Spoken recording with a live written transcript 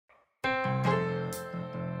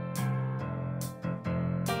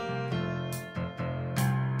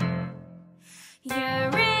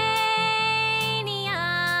Uranium,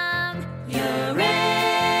 uranium.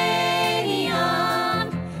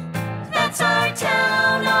 That's our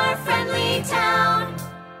town, our friendly town.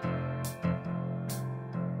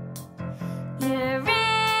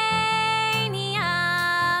 Uranium,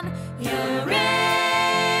 uranium.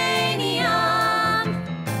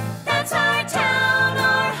 That's our town,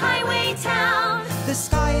 our highway town. The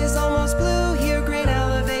sky is almost blue, here grain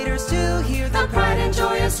elevators too. Here the pride and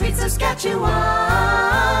joy of sweet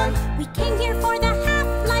Saskatchewan. We came here for the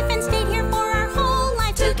half-life and stayed here for our whole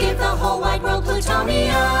life to give the whole wide world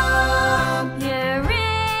plutonium. Uranium,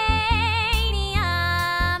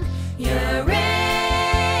 uranium.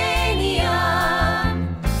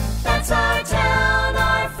 That's our town,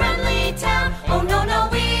 our friendly town. Oh no, no,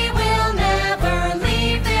 we will never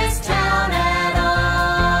leave this town at all.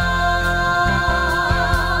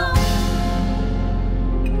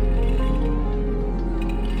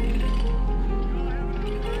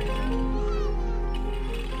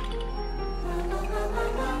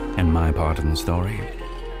 And my part in the story.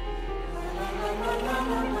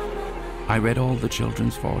 I read all the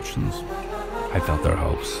children's fortunes. I felt their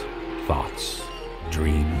hopes, thoughts,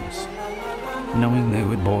 dreams, knowing they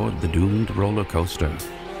would board the doomed roller coaster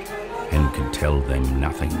and could tell them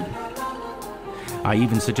nothing. I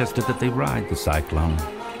even suggested that they ride the Cyclone.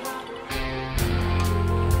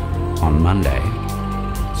 On Monday,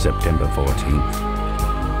 September 14th,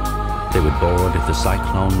 they would board the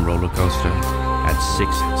Cyclone roller coaster at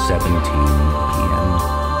 6:17 p.m.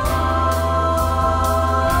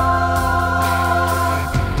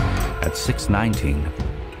 At 6:19,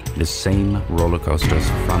 this same roller coaster's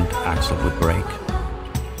front axle would break,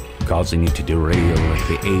 causing it to derail at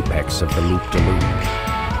the apex of the loop-de-loop,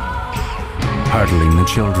 hurtling the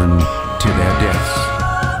children to their deaths.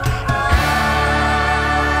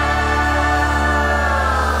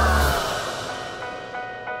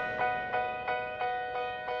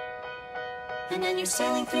 And then you're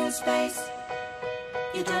sailing through space.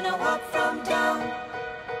 You don't know up from down.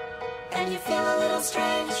 And you feel a little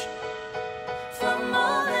strange from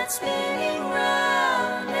all that spinning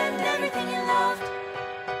round. And everything you loved,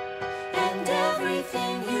 and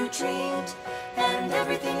everything you dreamed, and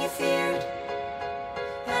everything you feared,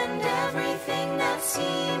 and everything that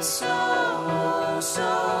seemed so,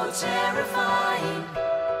 so terrifying.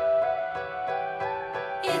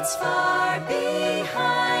 It's far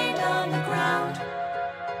behind on the ground,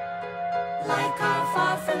 like our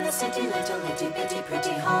far from the city, little itty bitty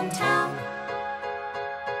pretty hometown.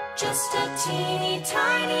 Just a teeny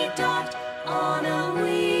tiny dot on a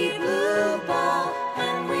wee blue ball,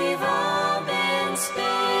 and we've all been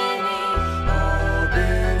spinning,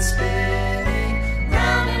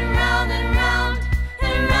 round and round and round,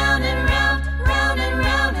 and round and round, round and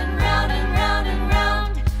round and round and round and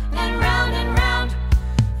round, and round and round.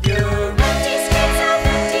 Empty streets of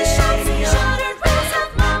empty shops, shuttered rows of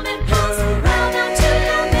mom and pops, round out to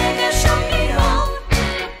the mega shopping mall.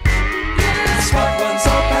 Smart ones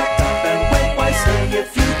all packed up and wait wisely. If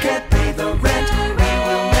you can't pay the rent, we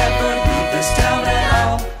will never leave this town at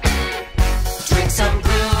all. Drink some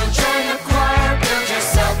brew, join the choir, build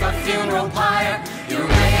yourself a funeral pyre.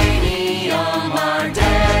 Uranium, our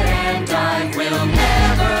dead and dying, will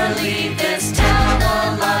never leave this town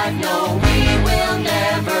alive. No, we will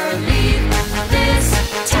never leave this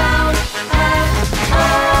town at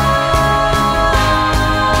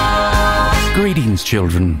all. Greetings,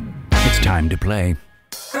 children. It's time to play.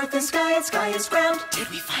 Earth and sky is ground. Did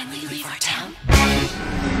we finally leave our town?